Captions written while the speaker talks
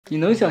你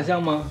能想象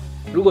吗？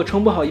如果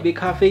冲不好一杯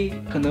咖啡，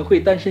可能会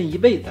单身一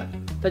辈子。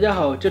大家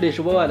好，这里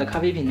是沃瓦的咖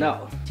啡频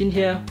道。今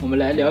天我们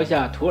来聊一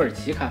下土耳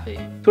其咖啡。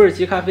土耳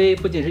其咖啡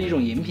不仅是一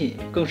种饮品，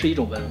更是一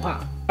种文化。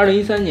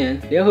2013年，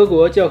联合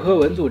国教科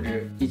文组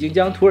织已经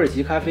将土耳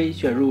其咖啡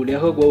选入联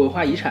合国文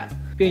化遗产，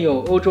并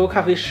有欧洲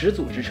咖啡始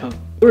祖之称。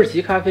土耳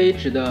其咖啡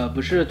指的不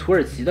是土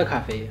耳其的咖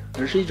啡，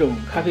而是一种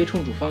咖啡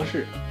冲煮方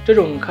式。这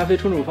种咖啡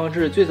冲煮方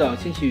式最早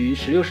兴起于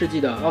16世纪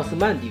的奥斯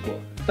曼帝国。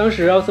当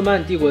时奥斯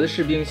曼帝国的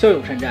士兵骁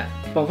勇善战，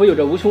仿佛有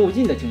着无穷无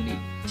尽的精力。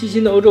细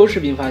心的欧洲士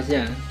兵发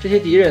现，这些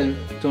敌人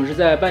总是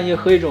在半夜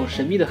喝一种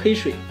神秘的黑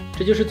水，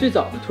这就是最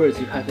早的土耳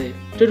其咖啡。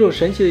这种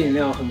神奇的饮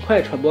料很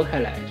快传播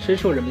开来，深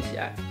受人们喜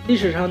爱。历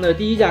史上的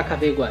第一家咖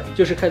啡馆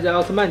就是开在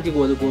奥斯曼帝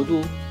国的国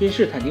都君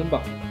士坦丁堡，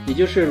也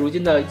就是如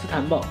今的伊斯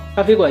坦堡。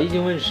咖啡馆一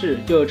经问世，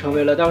就成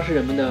为了当时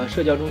人们的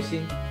社交中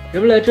心。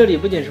人们来这里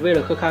不仅是为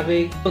了喝咖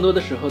啡，更多的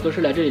时候都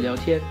是来这里聊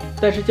天。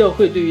但是教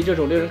会对于这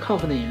种令人亢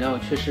奋的饮料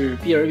却是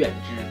避而远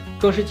之，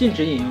更是禁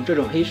止饮用这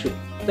种黑水。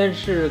但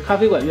是咖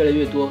啡馆越来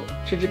越多，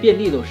甚至遍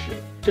地都是，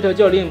这条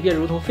教令便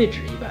如同废纸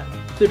一般。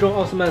最终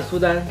奥斯曼苏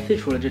丹废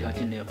除了这条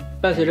禁令。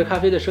伴随着咖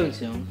啡的盛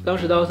行，当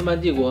时的奥斯曼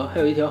帝国还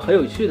有一条很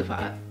有趣的法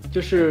案，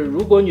就是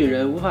如果女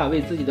人无法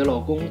为自己的老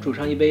公煮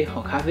上一杯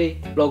好咖啡，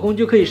老公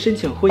就可以申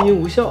请婚姻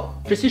无效。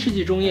17世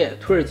纪中叶，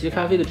土耳其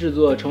咖啡的制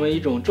作成为一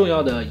种重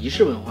要的仪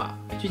式文化。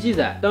据记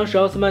载，当时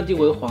奥斯曼帝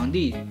国的皇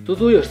帝足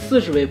足有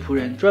40位仆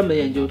人专门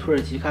研究土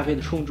耳其咖啡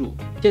的冲煮。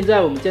现在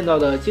我们见到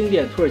的经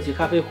典土耳其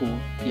咖啡壶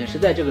也是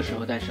在这个时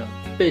候诞生，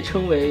被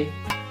称为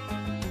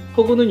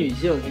后宫的女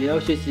性也要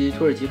学习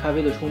土耳其咖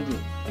啡的冲煮，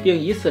并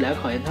以此来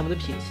考验他们的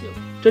品行。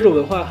这种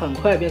文化很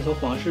快便从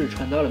皇室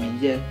传到了民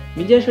间，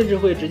民间甚至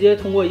会直接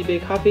通过一杯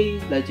咖啡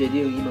来决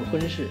定一门婚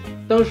事。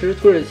当时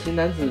土耳其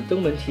男子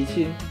登门提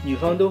亲，女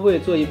方都会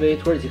做一杯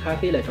土耳其咖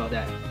啡来招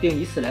待，并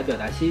以此来表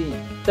达心意。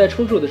在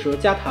冲煮的时候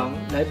加糖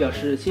来表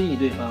示心仪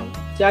对方，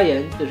加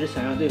盐则是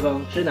想让对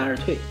方知难而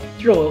退。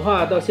这种文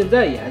化到现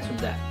在也还存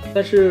在，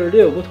但是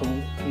略有不同。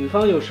女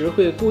方有时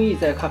会故意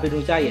在咖啡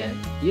中加盐，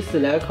以此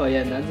来考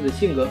验男子的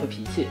性格和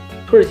脾气。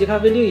土耳其咖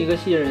啡另一个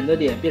吸引人的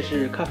点便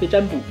是咖啡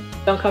占卜。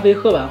当咖啡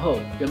喝完后，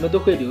人们都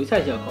会留下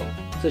一小口，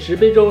此时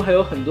杯中还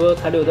有很多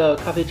残留的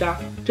咖啡渣。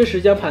这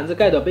时将盘子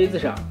盖到杯子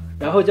上，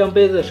然后将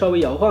杯子稍微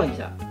摇晃一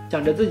下，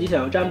想着自己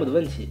想要占卜的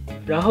问题，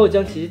然后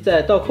将其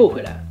再倒扣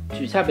回来，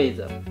取下杯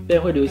子，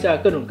便会留下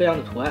各种各样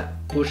的图案。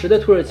古时的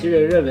土耳其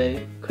人认为，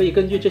可以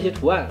根据这些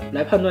图案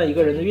来判断一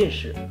个人的运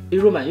势，例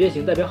如满月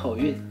形代表好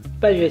运，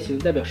半月形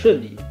代表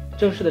顺利。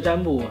正式的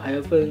占卜还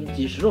要分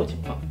几十种情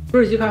况。土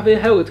耳其咖啡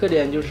还有个特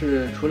点，就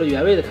是除了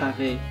原味的咖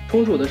啡，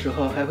冲煮的时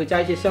候还会加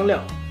一些香料，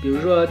比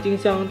如说丁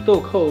香、豆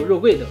蔻、肉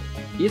桂等，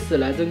以此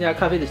来增加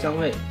咖啡的香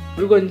味。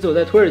如果你走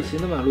在土耳其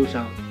的马路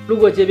上，路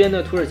过街边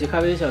的土耳其咖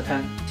啡小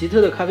摊，奇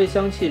特的咖啡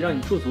香气让你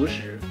驻足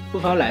时，不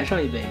妨来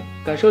上一杯，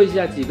感受一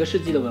下几个世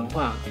纪的文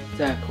化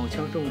在口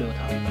腔中流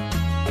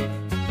淌。